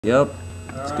Yep,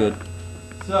 it's good.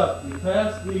 So, we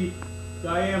passed the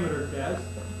diameter test.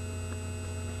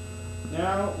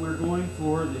 Now we're going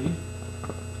for the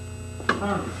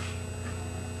harness.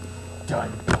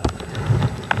 Done.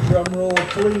 Drum roll,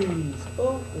 please.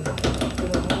 Oh.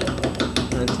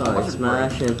 That's all right,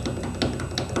 smashing.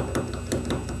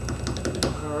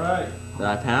 Alright. Did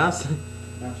I pass?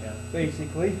 Not yet.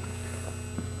 Basically.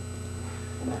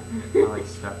 I like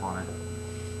step on it.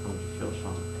 How would you feel,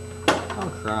 Sean? I'll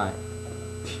cry.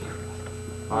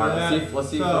 Alright, let's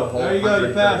see if it'll so, hold. there you go,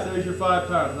 you passed. There's your 5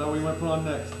 pounds. Now what do you want to put on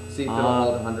next? See if it'll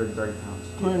hold 130 pounds.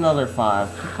 Put another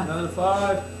 5. Another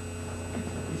 5.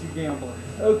 He's your gambler.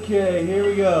 Okay, here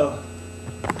we go.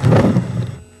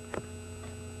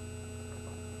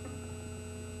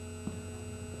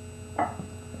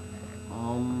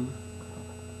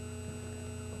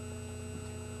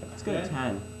 Let's go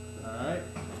 10. Alright.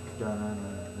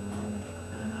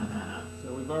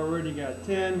 So we've already got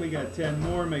 10. We got 10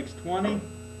 more, makes 20.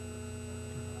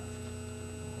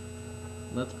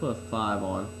 Let's put a 5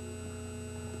 on.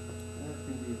 That's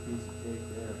going to be a piece of cake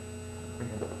there.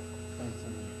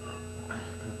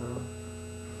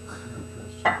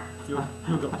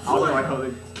 You'll go. I'll do my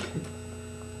clothing.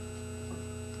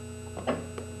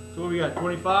 So what we got,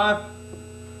 25?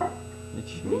 It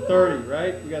should be 30,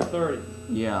 right? We got 30.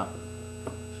 Yeah.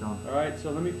 Sean. Alright,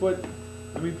 so let me put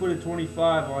a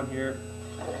 25 on here.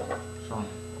 Sean.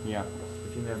 Yeah.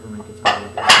 If you never make a tower,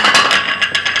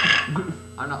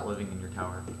 I'm not living in your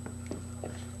tower.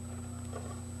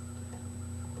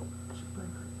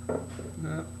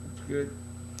 No, that's good.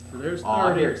 So there's 30. Oh,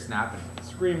 I hear it snapping.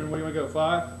 Screaming, what do you want to go,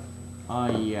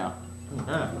 5? Yeah.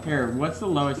 Here, what's the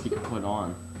lowest you can put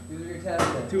on?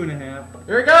 2.5.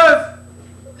 Here it goes!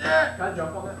 Yeah. Can I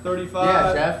jump on that? 35.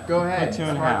 Yeah, Jeff, go ahead. Put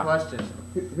 2.5. Smart question.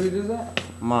 Who does that?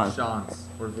 Mine. Sean's.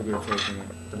 We're videotaping it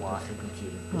to watch the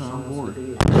computer. I'm bored.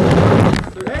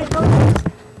 Hey, go!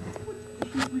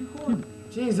 He's recording.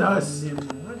 Jesus!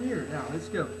 Right here, now, let's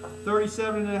go.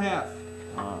 37.5.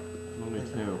 Only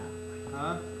 2.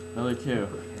 Huh? Only 2.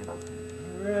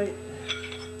 Alright.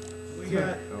 We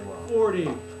got 40.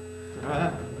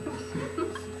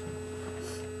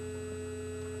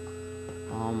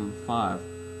 5.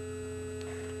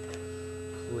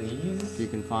 Please? If you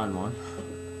can find one.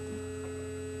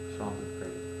 Sean's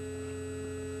afraid.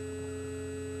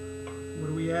 What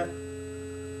are we at?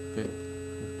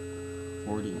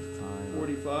 45.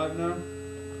 45 now?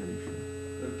 Pretty sure.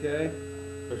 Okay.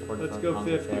 There's 45 Let's go pounds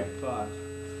 55. there.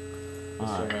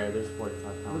 Mr. Harry, there's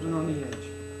 45 pounds. Living on the edge.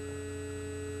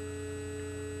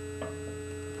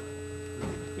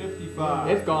 55.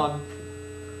 It's gone.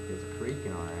 It's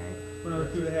creaking alright. Put another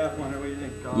 2.5 on it. What do you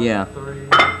think? Yeah. 3, 2.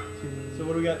 So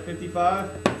what do we got? 55?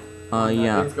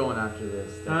 Yeah. It's going after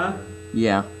this. Huh?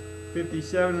 Yeah.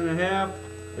 57.5.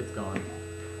 It's gone.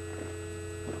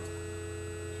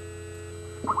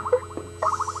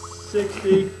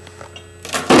 60.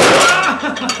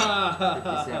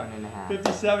 57.5.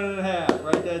 57.5.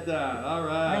 Write that down. All I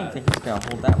right. didn't think it's gonna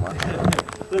hold that much.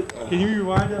 Can you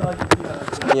rewind it? Like,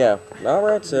 Yeah.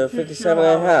 Alright, so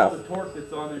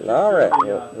 57.5. Alright,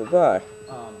 goodbye.